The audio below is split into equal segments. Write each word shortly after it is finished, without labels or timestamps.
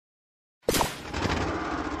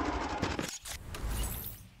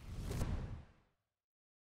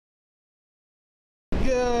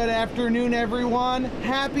Good afternoon, everyone.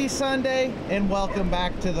 Happy Sunday and welcome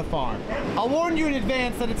back to the farm. I'll warn you in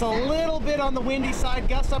advance that it's a little bit on the windy side,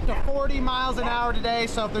 gusts up to 40 miles an hour today,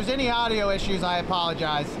 so if there's any audio issues, I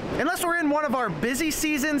apologize. Unless we're in one of our busy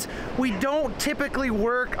seasons, we don't typically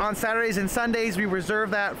work on Saturdays and Sundays. We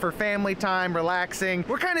reserve that for family time, relaxing.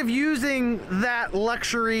 We're kind of using that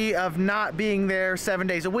luxury of not being there 7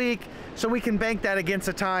 days a week, so we can bank that against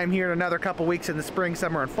a time here in another couple weeks in the spring,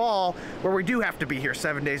 summer, and fall where we do have to be here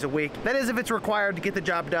 7 days a week. That is if it's required to get the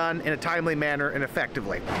job done in a timely manner and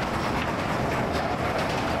effectively.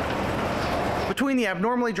 Between the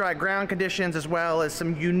abnormally dry ground conditions as well as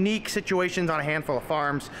some unique situations on a handful of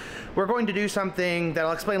farms, we're going to do something that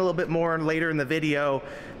I'll explain a little bit more later in the video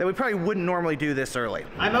that we probably wouldn't normally do this early.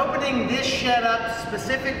 I'm opening this shed up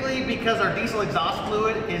specifically because our diesel exhaust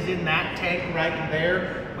fluid is in that tank right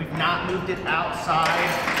there. We've not moved it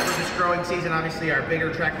outside for this growing season. Obviously our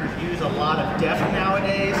bigger tractors use a lot of depth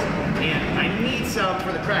nowadays, and I need some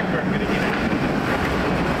for the tractor I'm gonna get out.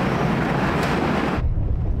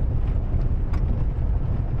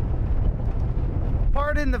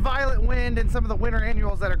 Pardon the violent wind and some of the winter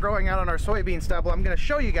annuals that are growing out on our soybean stubble. I'm going to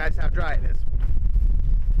show you guys how dry it is.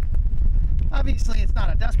 Obviously, it's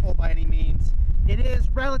not a dust bowl by any means. It is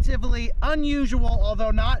relatively unusual,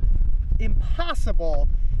 although not impossible,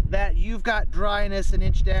 that you've got dryness an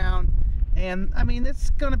inch down. And I mean, it's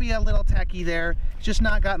going to be a little tacky there. It's just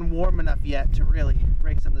not gotten warm enough yet to really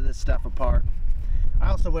break some of this stuff apart. I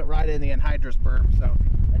also went right in the anhydrous berm, so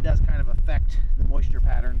it does kind of affect the moisture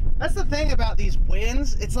pattern. That's the thing about these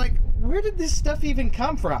winds. It's like, where did this stuff even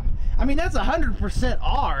come from? I mean, that's 100%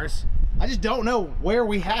 ours. I just don't know where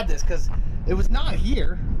we had this because it was not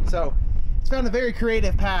here. So it's found a very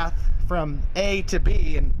creative path from A to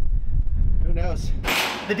B, and who knows.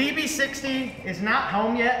 The DB60 is not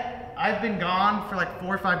home yet. I've been gone for like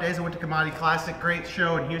 4 or 5 days. I went to Commodity Classic, great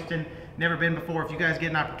show in Houston. Never been before. If you guys get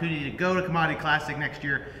an opportunity to go to Commodity Classic next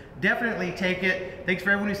year, definitely take it. Thanks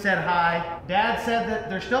for everyone who said hi. Dad said that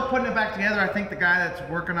they're still putting it back together. I think the guy that's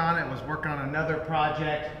working on it was working on another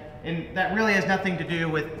project, and that really has nothing to do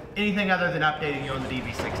with anything other than updating you on the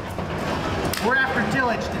DB60. We're after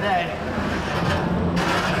tillage today.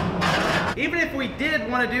 Even if we did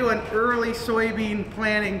want to do an early soybean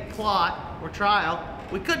planting plot or trial,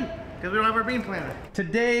 we couldn't, because we don't have our bean planter.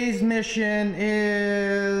 Today's mission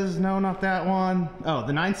is, no, not that one. Oh,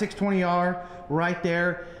 the 9620R right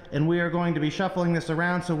there. And we are going to be shuffling this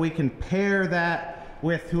around so we can pair that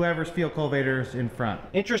with whoever's field cultivator is in front.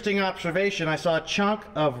 Interesting observation, I saw a chunk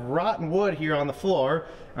of rotten wood here on the floor.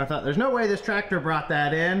 I thought, there's no way this tractor brought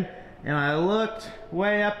that in. And I looked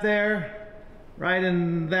way up there, right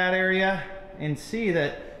in that area, and see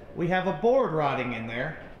that we have a board rotting in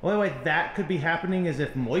there. The only way that could be happening is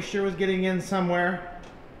if moisture was getting in somewhere.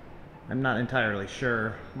 I'm not entirely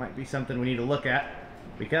sure. Might be something we need to look at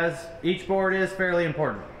because each board is fairly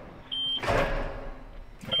important.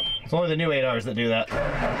 It's only the new 8Rs that do that.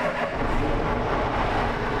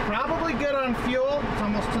 Probably good on fuel. It's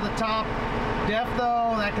almost to the top. Depth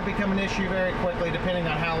though, that could become an issue very quickly depending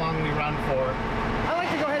on how long we run for. I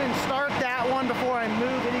like to go ahead and start that one before I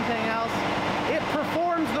move anything else. It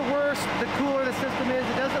performs the worst the cooler the system is.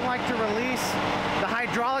 It doesn't like to release the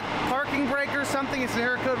hydraulic parking brake or something. It's an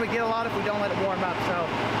error code we get a lot if we don't let it warm up. So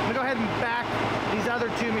I'm gonna go ahead and back these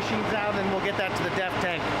other two machines out, and then we'll get that to the depth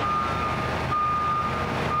tank.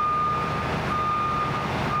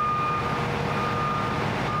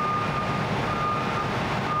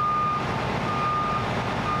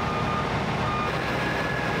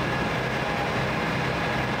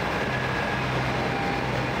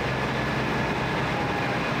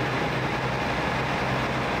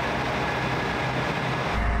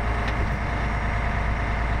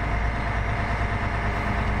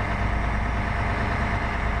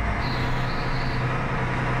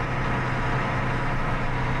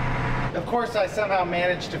 Of course, I somehow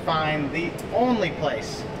managed to find the only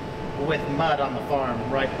place with mud on the farm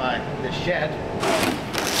right by the shed.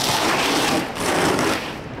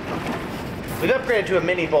 We've upgraded to a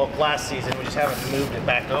mini bulk last season, we just haven't moved it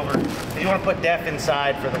back over. You want to put def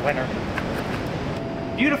inside for the winter.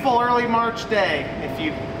 Beautiful early March day, if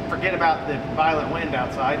you forget about the violent wind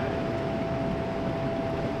outside.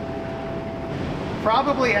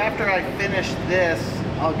 Probably after I finish this,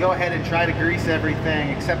 I'll go ahead and try to grease everything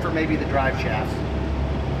except for maybe the drive shafts.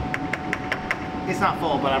 It's not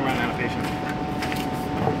full, but I'm running out of patience.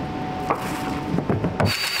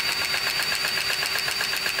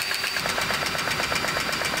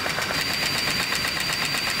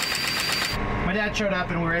 My dad showed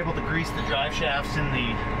up and we were able to grease the drive shafts and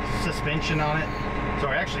the suspension on it. So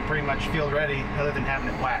we're actually pretty much field ready other than having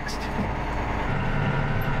it waxed.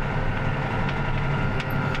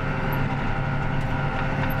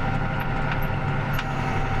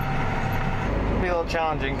 a little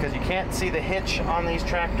challenging because you can't see the hitch on these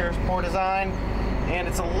tractors, poor design, and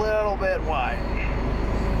it's a little bit wide.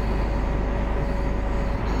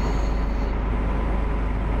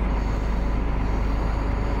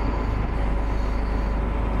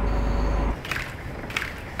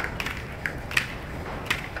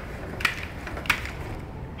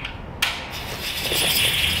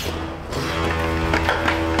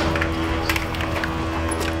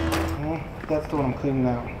 That's the one I'm cleaning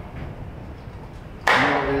out.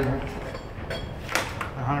 No, it isn't.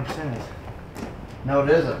 100% is. No, it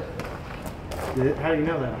isn't. How do you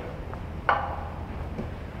know that?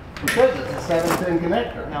 Because it's a 7-pin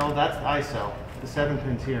connector. No, that's ISO. The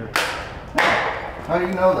 7-pin's here. How do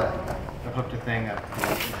you know that? I've hooked a thing up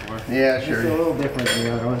before. Yeah, sure. It's a little different than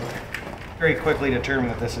the other one. Very quickly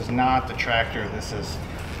determined that this is not the tractor this is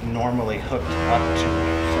normally hooked up to.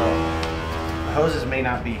 So the hoses may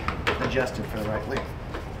not be adjusted for the right length.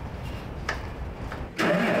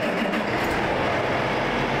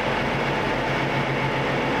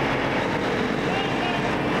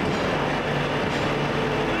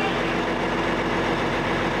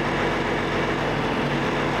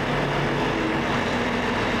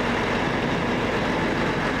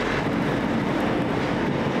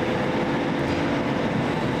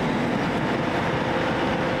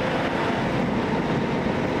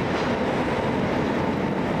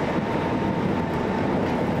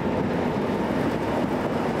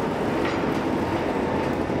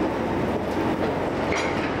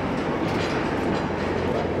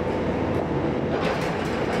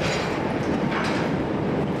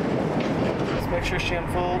 Make sure she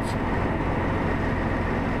unfolds.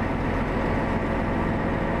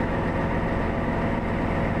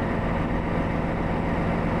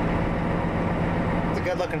 It's a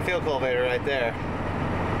good looking field cultivator right there.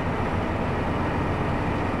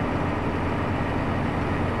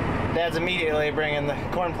 Dad's immediately bringing the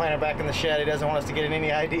corn planter back in the shed. He doesn't want us to get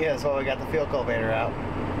any ideas while we got the field cultivator out.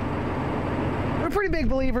 We're pretty big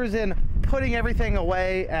believers in putting everything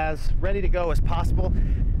away as ready to go as possible.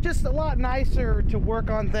 Just a lot nicer to work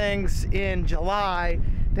on things in July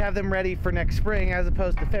to have them ready for next spring as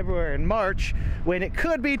opposed to February and March when it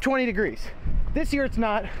could be 20 degrees. This year it's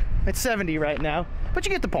not, it's 70 right now, but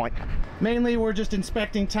you get the point. Mainly we're just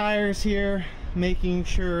inspecting tires here, making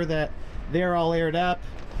sure that they're all aired up.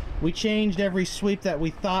 We changed every sweep that we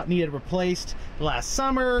thought needed replaced last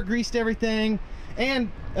summer, greased everything.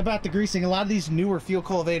 And about the greasing, a lot of these newer field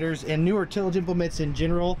cultivators and newer tillage implements in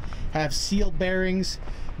general have sealed bearings,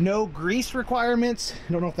 no grease requirements.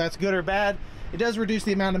 I don't know if that's good or bad. It does reduce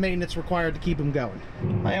the amount of maintenance required to keep them going.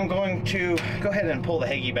 I am going to go ahead and pull the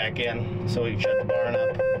Hagee back in so we can shut the barn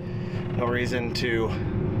up. No reason to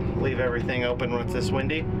leave everything open when it's this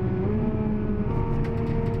windy.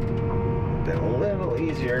 Been a little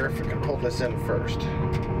easier if we can pull this in first.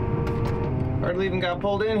 Hardly even got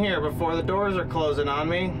pulled in here before the doors are closing on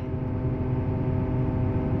me.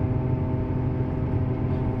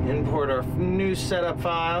 Import our new setup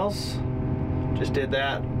files. Just did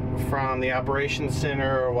that from the operations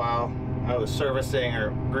center while I was servicing or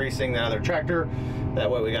greasing the other tractor.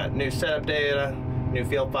 That way we got new setup data, new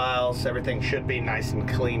field files. Everything should be nice and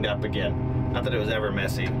cleaned up again. Not that it was ever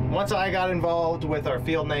messy. Once I got involved with our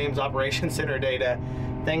field names, operations center data,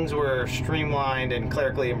 things were streamlined and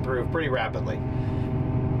clerically improved pretty rapidly.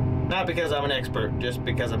 Not because I'm an expert, just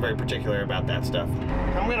because I'm very particular about that stuff.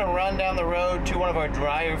 I'm gonna run down the road to one of our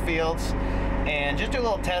drier fields and just do a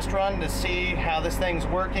little test run to see how this thing's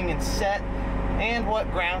working and set and what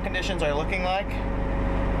ground conditions are looking like.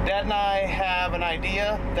 Dad and I have an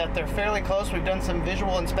idea that they're fairly close. We've done some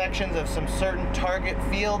visual inspections of some certain target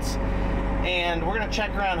fields, and we're gonna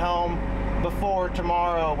check around home before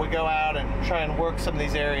tomorrow we go out and try and work some of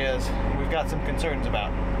these areas we've got some concerns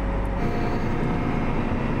about.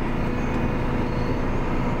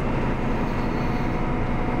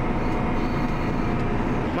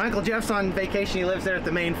 My Uncle Jeff's on vacation. He lives there at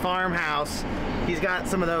the main farmhouse. He's got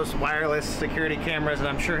some of those wireless security cameras, and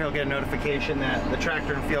I'm sure he'll get a notification that the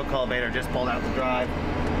tractor and field cultivator just pulled out the drive.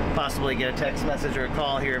 Possibly get a text message or a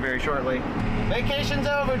call here very shortly. Vacation's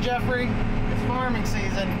over, Jeffrey. It's farming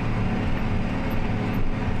season.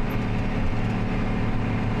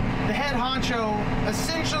 The head honcho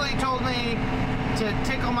essentially told me to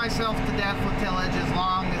tickle myself to death with tillage as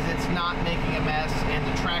long as it's not making a mess and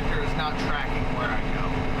the tractor is not tracking where I go.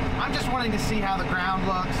 I'm just wanting to see how the ground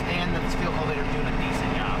looks and that this field cultivator is doing a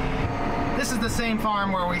decent job. This is the same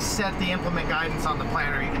farm where we set the implement guidance on the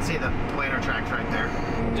planter. You can see the planter tracks right there.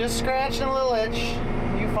 Just scratching a little itch.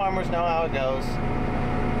 You farmers know how it goes.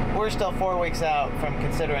 We're still 4 weeks out from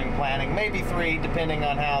considering planting, maybe 3, depending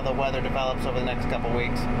on how the weather develops over the next couple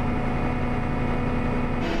weeks.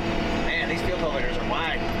 these field cultivators are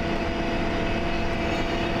wide.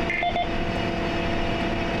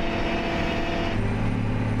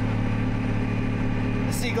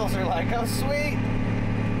 The seagulls are like, oh sweet.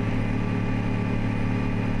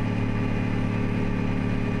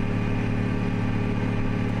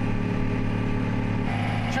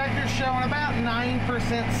 Tractor's showing about 9%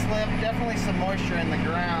 slip, definitely some moisture in the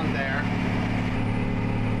ground there.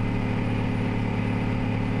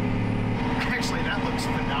 Actually, that looks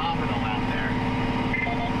phenomenal out there.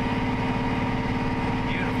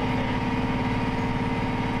 Beautiful.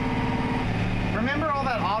 Remember all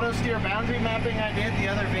that auto steer boundary mapping I did the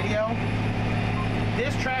other video?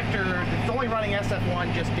 This tractor, it's only running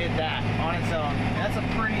SF1, just did that on its own. And that's a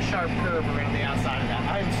pretty sharp curve around the outside of that.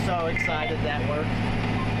 I'm so excited that worked.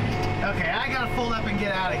 Okay, I gotta fold up and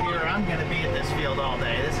get out of here. I'm gonna be at this field all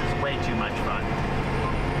day. This is way too much fun.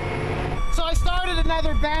 So I started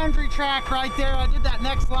another boundary track right there. I did that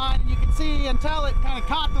next line, and you can see until it kind of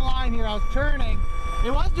caught the line here, I was turning.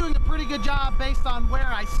 It was doing a pretty good job based on where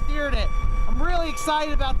I steered it. I'm really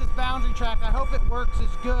excited about this boundary track. I hope it works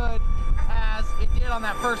as good as it did on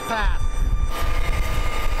that first pass.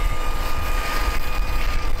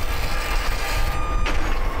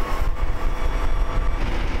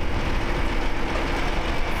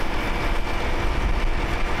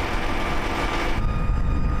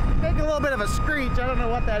 A little bit of a screech. I don't know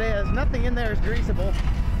what that is. Nothing in there is greasable.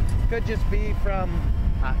 Could just be from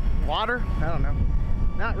water. I don't know.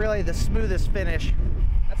 Not really the smoothest finish.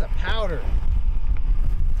 That's a powder.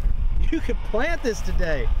 You could plant this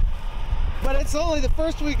today, but it's only the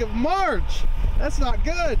first week of March. That's not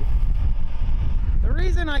good. The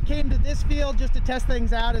reason I came to this field just to test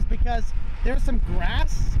things out is because there's some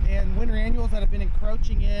grass and winter annuals that have been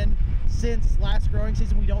encroaching in since last growing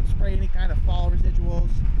season. We don't spray any kind of fall residuals.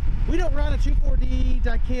 We don't run a 2,4-D,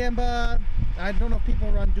 dicamba. I don't know if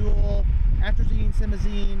people run Dole, atrazine,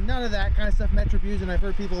 simazine, none of that kind of stuff, metribuzin. I've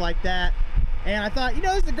heard people like that. And I thought, you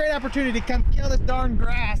know, this is a great opportunity to come kill this darn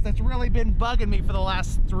grass that's really been bugging me for the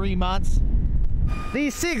last 3 months.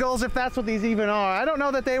 These seagulls, if that's what these even are, I don't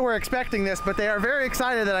know that they were expecting this, but they are very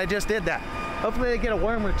excited that I just did that. Hopefully they get a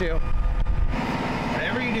worm or two.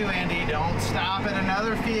 Whatever you do, Andy, don't stop at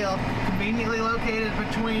another field conveniently located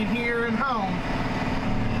between here and home.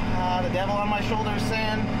 The devil on my shoulder is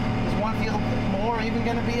saying, is one field more even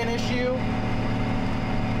going to be an issue?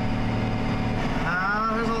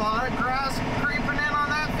 There's a lot of grass creeping in on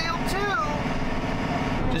that field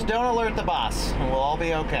too. Just don't alert the boss and we'll all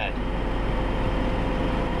be okay.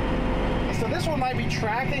 So this one might be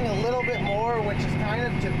tracking a little bit more, which is kind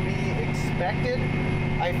of to be expected.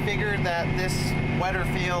 I figured that this wetter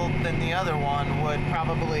field than the other one would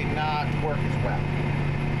probably not work as well.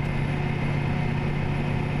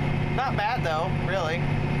 Not bad though, really.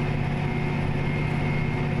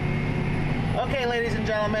 Okay, ladies and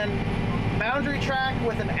gentlemen, boundary track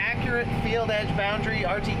with an accurate field edge boundary,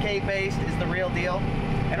 RTK based, is the real deal.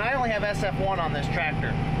 And I only have SF1 on this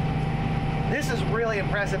tractor. This is really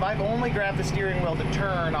impressive. I've only grabbed the steering wheel to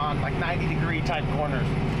turn on like 90-degree type corners.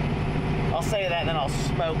 I'll say that and then I'll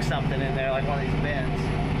smoke something in there like one of these bins.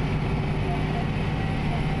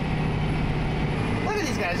 Look at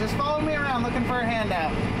these guys just following me around looking for a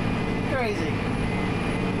handout. Crazy.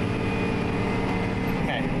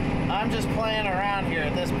 Okay, I'm just playing around here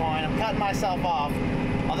at this point. I'm cutting myself off.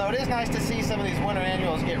 Although it is nice to see some of these winter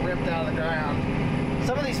annuals get ripped out of the ground.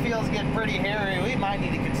 Some of these fields get pretty hairy. We might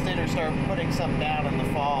need to consider start putting some down in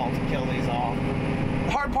the fall to kill these off.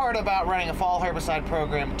 The hard part about running a fall herbicide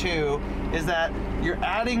program too is that you're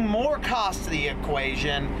adding more cost to the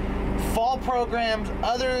equation. Fall programs,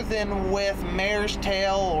 other than with mare's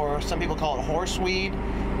tail, or some people call it horseweed,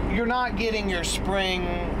 you're not getting your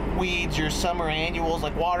spring weeds, your summer annuals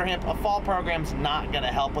like water hemp. A fall program's not going to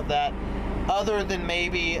help with that, other than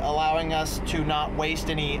maybe allowing us to not waste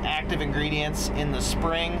any active ingredients in the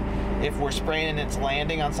spring if we're spraying and it's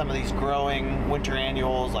landing on some of these growing winter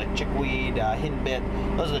annuals like chickweed, hidden bit.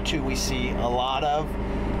 Those are the two we see a lot of.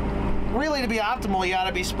 Really, to be optimal, you ought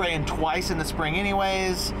to be spraying twice in the spring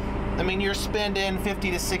anyways. I mean, you're spending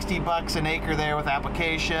 50 to 60 bucks an acre there with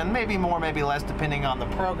application, maybe more, maybe less, depending on the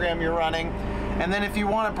program you're running. And then if you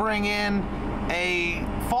want to bring in a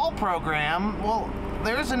fall program, well,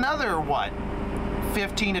 there's another, what,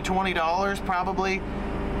 $15 to $20 probably,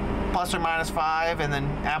 plus or minus 5, and then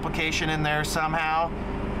application in there somehow.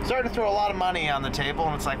 Starting to throw a lot of money on the table,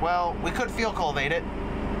 and it's like, well, we could field cultivate it,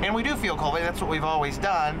 and we do field cultivate, that's what we've always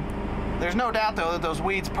done. There's no doubt though that those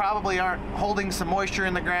weeds probably aren't holding some moisture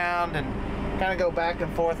in the ground, and kind of go back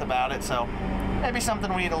and forth about it, so maybe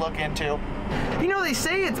something we need to look into. You know, they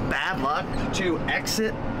say it's bad luck to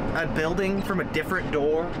exit a building from a different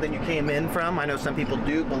door than you came in from. I know some people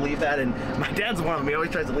do believe that, and my dad's one of them. He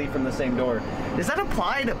always tries to leave from the same door. Does that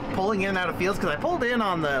apply to pulling in and out of fields? Because I pulled in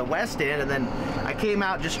on the west end, and then I came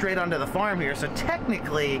out just straight onto the farm here, so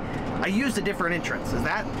technically I used a different entrance. Is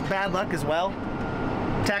that bad luck as well?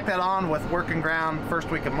 Tack that on with working ground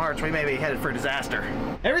first week of March, we may be headed for disaster.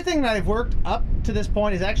 Everything that I've worked up to this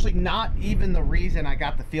point is actually not even the reason I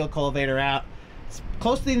got the field cultivator out. It's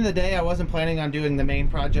close to the end of the day. I wasn't planning on doing the main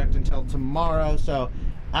project until tomorrow, so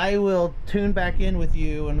I will tune back in with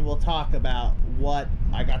you and we'll talk about what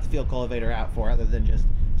I got the field cultivator out for, other than just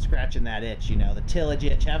scratching that itch, you know, the tillage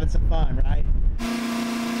itch, having some fun, right?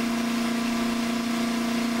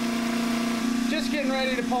 Just getting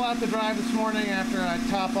ready to pull out the drive this morning after I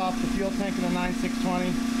top off the fuel tank in the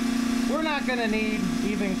 9620. We're not going to need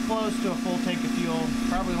even close to a full tank of fuel.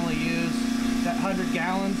 Probably only use that 100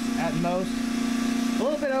 gallons at most. A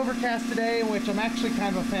little bit overcast today, which I'm actually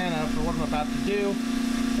kind of a fan of for what I'm about to do,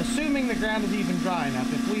 assuming the ground is even dry enough.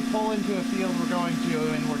 If we pull into a field we're going to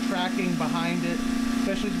and we're tracking behind it,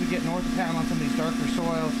 especially as we get north of town on some of these darker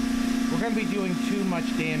soils, we're going to be doing too much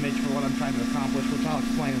damage for what I'm trying to accomplish, which I'll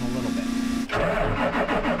explain in a little bit.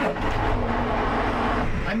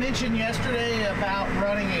 I mentioned yesterday about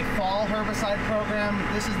running a fall herbicide program.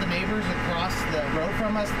 This is the neighbors across the road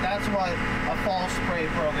from us. That's what a fall spray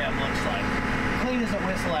program looks like. Clean as a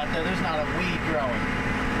whistle out there. There's not a weed growing.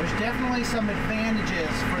 There's definitely some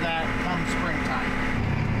advantages for that come springtime.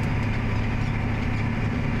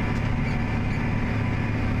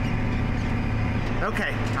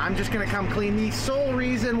 Okay, I'm just gonna come clean. The sole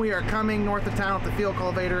reason we are coming north of town with the field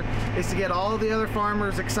cultivator is to get all the other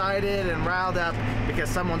farmers excited and riled up because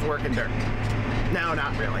someone's working dirt. No,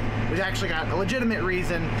 not really. We've actually got a legitimate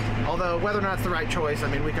reason, although whether or not it's the right choice, I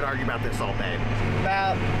mean, we could argue about this all day.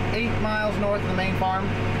 About 8 miles north of the main farm.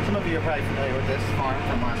 Some of you are probably familiar with this farm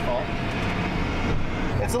from last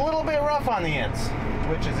fall. It's a little bit rough on the ends,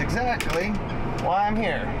 which is exactly why I'm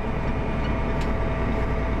here.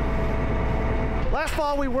 Last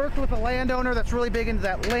fall, we worked with a landowner that's really big into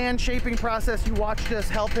that land shaping process. You watched us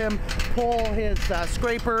help him pull his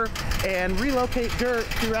scraper and relocate dirt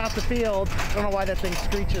throughout the field. I don't know why that thing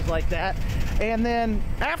screeches like that. And then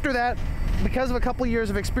after that, because of a couple years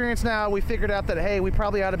of experience now, we figured out that, hey, we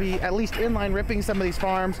probably ought to be at least inline ripping some of these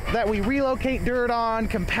farms that we relocate dirt on,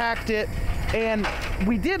 compact it, and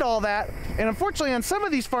we did all that. And unfortunately, on some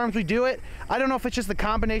of these farms, we do it. I don't know if it's just the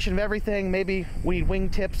combination of everything. Maybe we need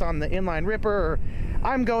wingtips on the inline ripper, or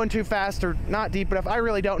I'm going too fast or not deep enough. I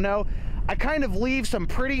really don't know. I kind of leave some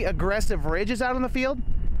pretty aggressive ridges out in the field.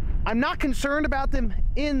 I'm not concerned about them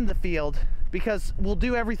in the field because we'll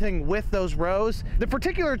do everything with those rows. The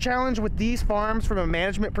particular challenge with these farms from a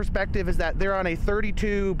management perspective is that they're on a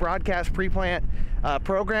 32 broadcast pre-plant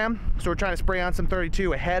program. So we're trying to spray on some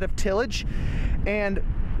 32 ahead of tillage. And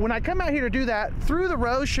when I come out here to do that, through the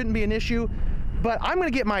rows shouldn't be an issue, but I'm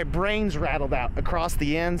gonna get my brains rattled out across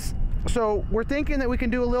the ends. So we're thinking that we can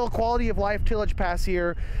do a little quality of life tillage pass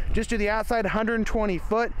here, just do the outside 120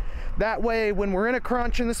 foot. That way, when we're in a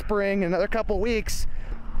crunch in the spring, in another couple weeks,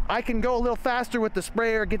 I can go a little faster with the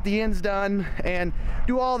sprayer, get the ends done, and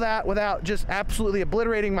do all that without just absolutely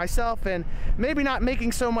obliterating myself and maybe not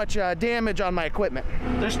making so much damage on my equipment.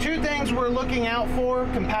 There's two things we're looking out for.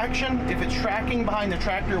 Compaction. If it's tracking behind the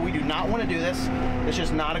tractor, we do not want to do this. It's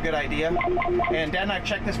just not a good idea. And Dad and I've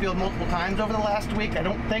checked this field multiple times over the last week. I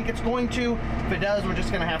don't think it's going to. If it does, we're just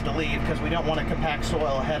going to have to leave because we don't want to compact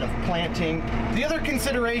soil ahead of planting. The other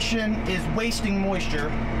consideration is wasting moisture,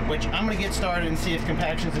 which I'm going to get started and see if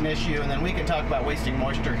compaction's an issue, and then we can talk about wasting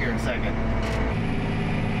moisture here in a second.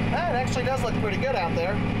 That actually does look pretty good out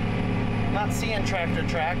there. Not seeing tractor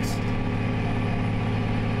tracks.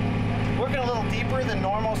 Working a little deeper than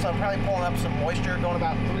normal, so I'm probably pulling up some moisture, going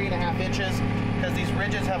about 3.5 inches, because these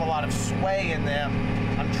ridges have a lot of sway in them.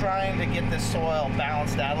 I'm trying to get this soil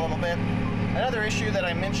balanced out a little bit. Another issue that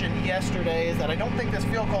I mentioned yesterday is that I don't think this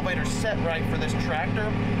field cultivator is set right for this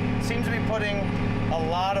tractor. It seems to be putting a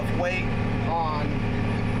lot of weight on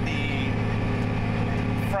the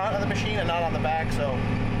front of the machine and not on the back, so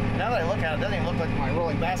now that I look at it, it doesn't even look like my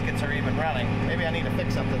rolling baskets are even running. Maybe I need to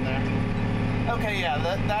fix something there. Okay, yeah,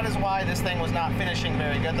 that is why this thing was not finishing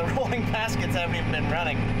very good. The rolling baskets haven't even been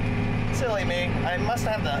running. Silly me. I must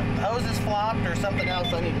have the hoses flopped or something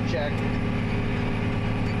else I need to check.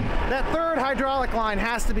 That third hydraulic line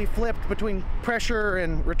has to be flipped between pressure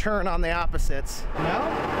and return on the opposites. No?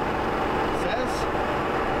 It says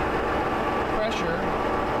pressure,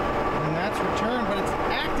 and that's return, but it's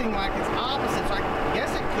acting like it's opposite, so I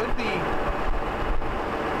guess it could be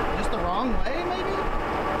just the wrong way, maybe?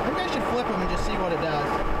 Maybe I should flip them and just see what it does.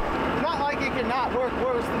 I'm not like it can not work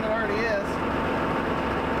worse than it already is.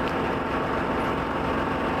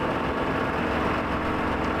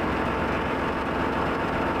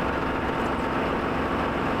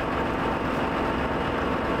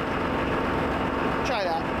 Try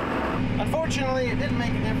that. Unfortunately, it didn't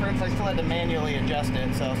make a difference. I still had to manually adjust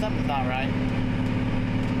it, so something's not right.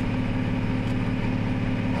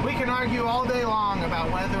 We can argue all day long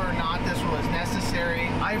about whether or not this was necessary.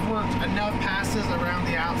 I've worked enough passes around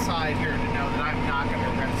the outside here to know that I'm not going to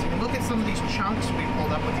regret this. I mean, look at some of these chunks we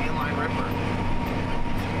pulled up with the inline ripper.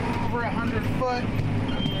 Over 100 foot.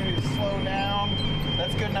 I'm ready to slow down.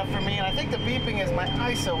 That's good enough for me. And I think the beeping is my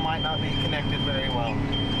ISO might not be connected very well.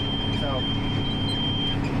 So,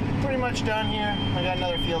 pretty much done here. I got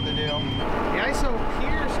another field to do. The ISO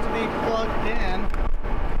appears to be plugged in.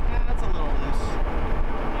 Yeah, that's a little loose.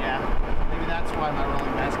 Yeah, maybe that's why my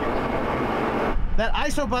rolling basket wasn't working. That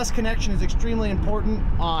ISO bus connection is extremely important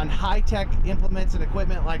on high-tech implements and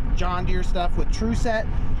equipment like John Deere stuff with TrueSet.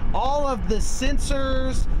 All of the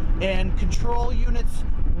sensors and control units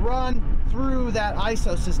run through that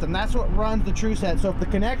ISO system. That's what runs the TrueSet. So if the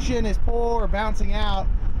connection is poor or bouncing out,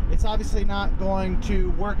 it's obviously not going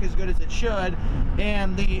to work as good as it should.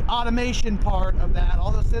 And the automation part of that,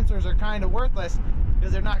 all those sensors are kind of worthless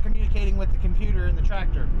because they're not communicating with the computer in the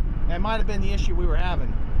tractor. That might have been the issue we were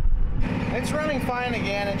having. It's running fine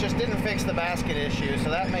again. It just didn't fix the basket issue, so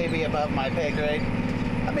that may be above my pay grade.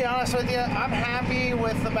 I'll be honest with you, I'm happy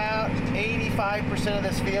with about 85% of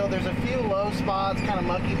this field. There's a few low spots, kind of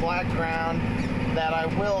mucky black ground, that I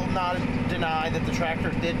will not deny that the tractor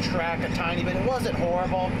did track a tiny bit. It wasn't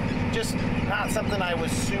horrible, just not something I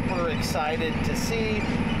was super excited to see.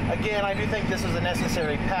 Again, I do think this was a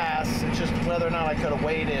necessary pass. It's just whether or not I could have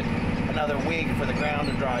waited another week for the ground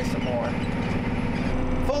to dry some more.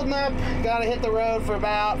 Folding up, gotta hit the road for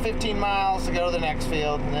about 15 miles to go to the next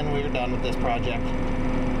field, and then we're done with this project.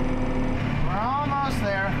 We're almost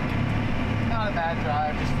there. Not a bad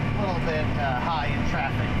drive, just a little bit high in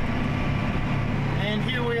traffic. And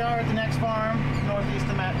here we are at the next farm, northeast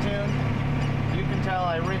of Mattoon. You can tell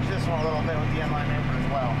I ridged this one a little bit with the inline ripper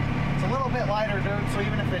as well. It's a little bit lighter dirt, so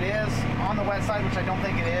even if it is on the wet side, which I don't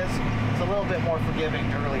think it is, it's a little bit more forgiving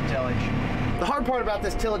to early tillage. The hard part about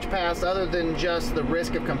this tillage pass, other than just the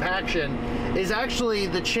risk of compaction, is actually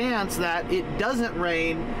the chance that it doesn't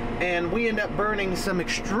rain and we end up burning some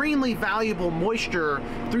extremely valuable moisture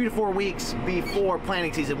 3 to 4 weeks before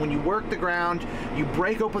planting season. When you work the ground, you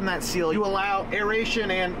break open that seal, you allow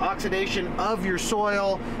aeration and oxidation of your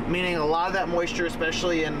soil, meaning a lot of that moisture,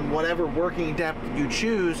 especially in whatever working depth you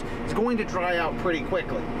choose, is going to dry out pretty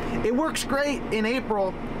quickly. It works great in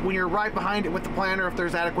April when you're right behind it with the planter if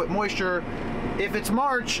there's adequate moisture. If it's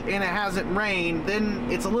March and it hasn't rained, then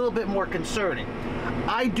it's a little bit more concerning.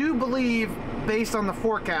 I do believe, based on the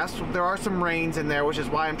forecast, there are some rains in there, which is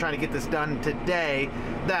why I'm trying to get this done today,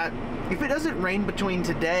 that if it doesn't rain between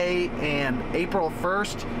today and April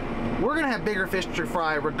 1st, we're gonna have bigger fish to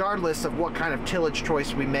fry regardless of what kind of tillage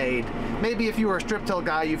choice we made. Maybe if you were a strip till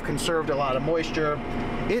guy, you've conserved a lot of moisture.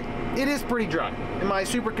 It is pretty dry. Am I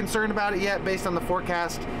super concerned about it yet based on the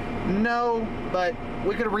forecast? No, but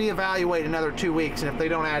we could reevaluate another 2 weeks, and if they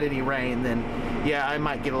don't add any rain, then yeah, I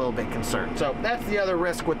might get a little bit concerned. So that's the other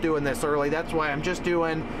risk with doing this early. That's why I'm just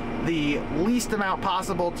doing the least amount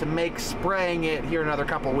possible to make spraying it here another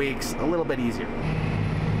couple weeks a little bit easier.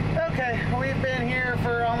 Okay, we've been here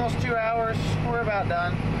for almost 2 hours. We're about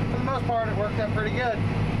done. For the most part, it worked out pretty good.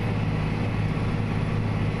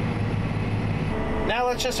 Now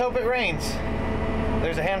let's just hope it rains.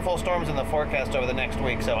 There's a handful of storms in the forecast over the next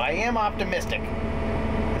week, so I am optimistic.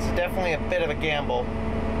 This is definitely a bit of a gamble.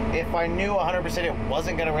 If I knew 100% it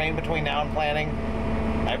wasn't going to rain between now and planting,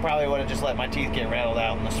 I probably would have just let my teeth get rattled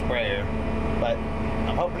out in the sprayer. But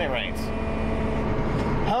I'm hoping it rains.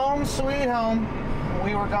 Home sweet home.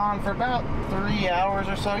 We were gone for about 3 hours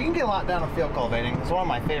or so. You can get a lot done with field cultivating. It's one of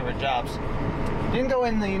my favorite jobs. Didn't go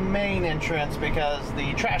in the main entrance because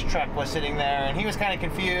the trash truck was sitting there and he was kind of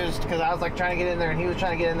confused because I was like trying to get in there and he was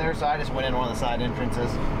trying to get in there, so I just went in one of the side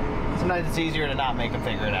entrances. Sometimes it's easier to not make him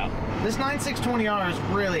figure it out. This 9620R is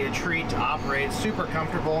really a treat to operate. It's super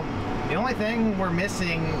comfortable. The only thing we're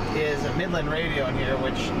missing is a Midland radio in here,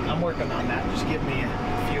 which I'm working on that. Just give me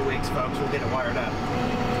a few weeks, folks. We'll get it wired up.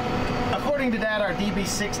 According to Dad, our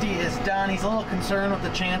DB60 is done. He's a little concerned with the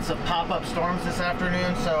chance of pop-up storms this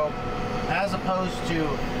afternoon, so as opposed to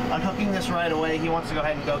unhooking this right away, he wants to go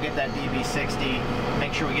ahead and go get that DB60,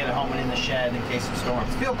 make sure we get it home and in the shed in case it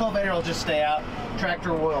storms. Field cultivator will just stay out.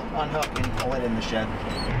 Tractor will unhook and pull it in the shed.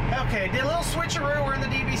 Okay, did a little switcheroo. We're in the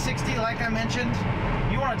DB60 like I mentioned.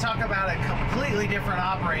 You want to talk about a completely different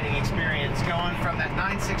operating experience going from that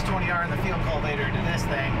 9/620R in the field cultivator to this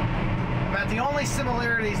thing. About the only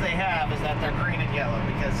similarities they have is that they're green and yellow,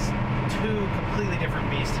 because two completely different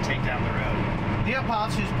beasts to take down the road. The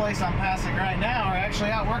up-offs whose place I'm passing right now are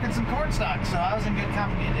actually out working some corn stalks, so I was in good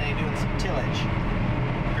company today doing some tillage.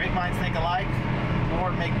 Great minds think alike,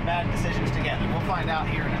 or make bad decisions together. We'll find out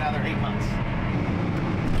here in another 8 months.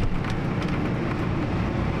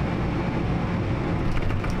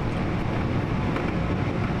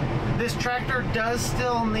 This tractor does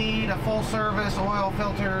still need a full service, oil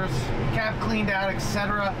filters, cap cleaned out,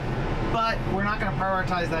 etc. But we're not going to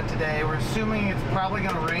prioritize that today. We're assuming it's probably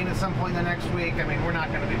going to rain at some point in the next week. I mean, we're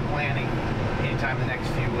not going to be planning anytime in the next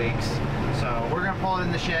few weeks. So we're going to pull it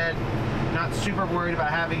in the shed. Not super worried about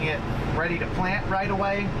having it ready to plant right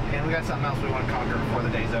away. And we got something else we want to conquer before the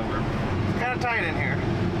day's over. It's kind of tight in here.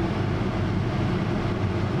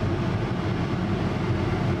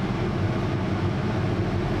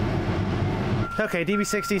 Okay,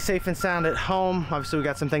 DB60 safe and sound at home. Obviously we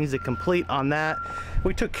got some things to complete on that.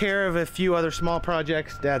 We took care of a few other small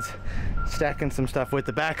projects. Dad's stacking some stuff with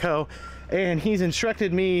the backhoe, and he's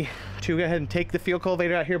instructed me to go ahead and take the field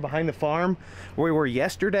cultivator out here behind the farm where we were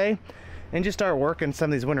yesterday and just start working some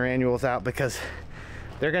of these winter annuals out, because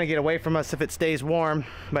they're gonna get away from us if it stays warm,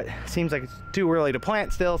 but it seems like it's too early to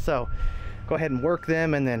plant still, so go ahead and work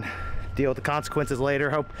them and then deal with the consequences later.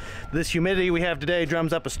 Hope this humidity we have today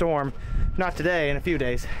drums up a storm. Not today, in a few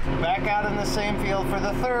days. Back out in the same field for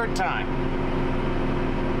the third time.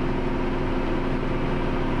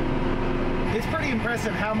 It's pretty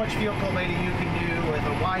impressive how much field cultivating you can do with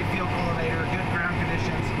a wide field cultivator, good ground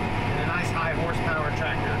conditions, and a nice high horsepower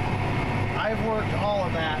tractor. I've worked all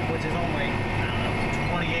of that, which is only, I don't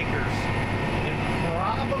know, 20 acres, in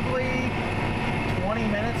probably 20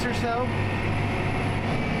 minutes or so.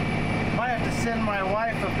 I have to send my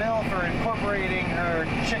wife a bill for incorporating her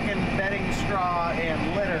chicken bedding straw and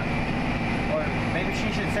litter. Or maybe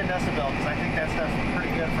she should send us a bill, because I think that stuff's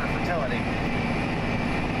pretty good for fertility.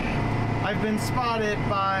 I've been spotted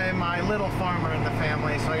by my little farmer in the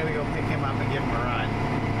family, so I gotta go pick him up and give him a ride.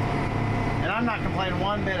 And I'm not complaining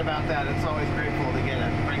one bit about that. It's always grateful to get to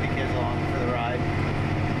bring the kids along for the ride.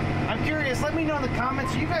 I'm curious, let me know in the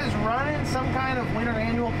comments, are you guys running some kind of winter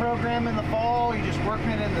annual program in the fall? Are you just working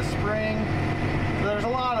it in the spring? There's a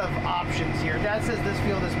lot of options here. Dad says this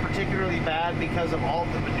field is particularly bad because of all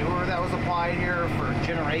the manure that was applied here for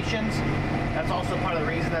generations. That's also part of the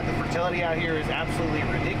reason that the fertility out here is absolutely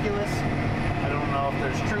ridiculous. I don't know if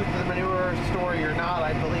there's truth to the manure story or not.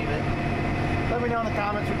 I believe it. Let me know in the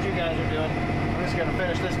comments what you guys are doing. I'm just gonna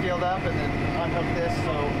finish this field up and then unhook this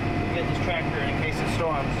so we get this tractor in case it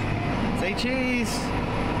storms. Say cheese!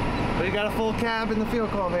 We got a full cab in the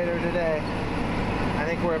field cultivator today. I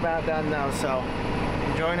think we're about done though, so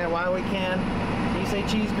enjoying it while we can. Can you say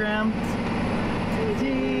cheese, Graham?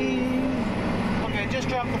 Cheese! Okay, just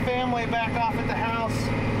dropped the family back off at the house.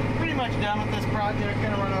 Pretty much done with this project.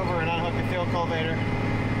 Gonna run over and unhook the field cultivator.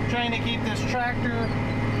 Trying to keep this tractor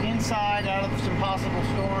inside out of some possible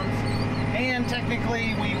storms. And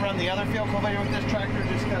technically we run the other field cultivator with this tractor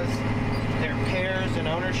just because they're pairs in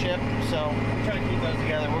ownership, so we try to keep those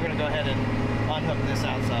together. We're going to go ahead and unhook this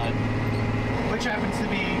outside, which happens to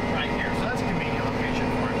be right here, so that's a convenient location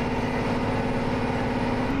for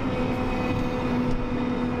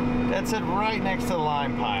it. That's it, right next to the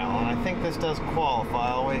lime pile, and I think this does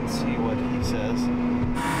qualify. I'll wait and see what he says.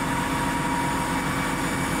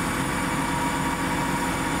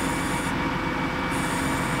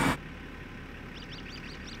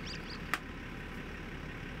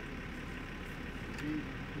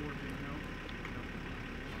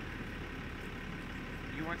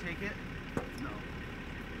 You want to take it? No.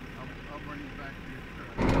 I'll bring it back to your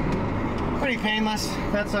truck. Pretty painless.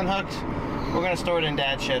 That's unhooked. We're going to store it in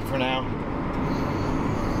Dad's shed for now.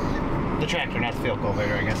 The tractor, not the field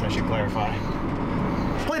cultivator, I guess I should clarify.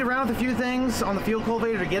 Played around with a few things on the field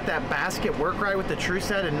cultivator to get that basket work right with the true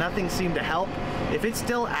set, and nothing seemed to help. If it's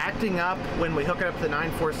still acting up when we hook it up to the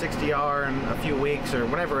 9/460R in a few weeks or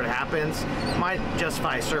whenever it happens, might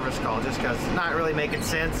justify a service call just because it's not really making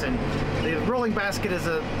sense, and the rolling basket is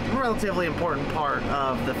a relatively important part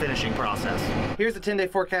of the finishing process. Here's the 10-day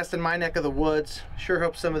forecast in my neck of the woods. Sure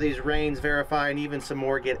hope some of these rains verify and even some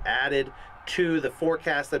more get added to the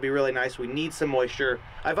forecast. That'd be really nice. We need some moisture.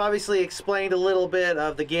 I've obviously explained a little bit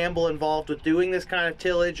of the gamble involved with doing this kind of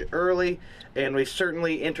tillage early, and we've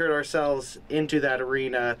certainly entered ourselves into that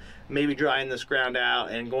arena, maybe drying this ground out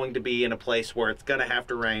and going to be in a place where it's gonna have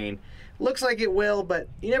to rain. Looks like it will, but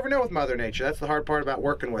you never know with Mother Nature. That's the hard part about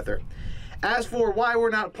working with her. As for why we're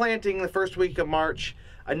not planting the first week of March,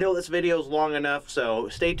 I know this video is long enough, so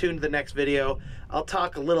stay tuned to the next video. I'll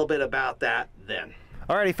talk a little bit about that then.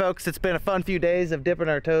 Alrighty folks, it's been a fun few days of dipping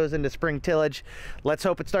our toes into spring tillage. Let's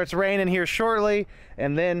hope it starts raining here shortly,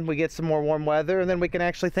 and then we get some more warm weather, and then we can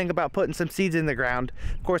actually think about putting some seeds in the ground.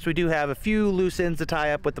 Of course, we do have a few loose ends to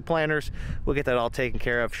tie up with the planters. We'll get that all taken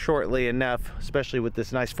care of shortly enough, especially with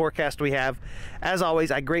this nice forecast we have. As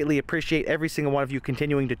always, I greatly appreciate every single one of you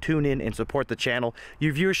continuing to tune in and support the channel.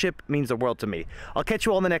 Your viewership means the world to me. I'll catch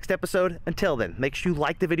you all in the next episode. Until then, make sure you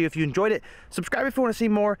like the video if you enjoyed it, subscribe if you want to see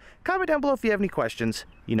more, comment down below if you have any questions.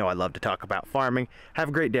 You know I love to talk about farming. Have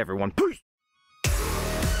a great day, everyone. Peace!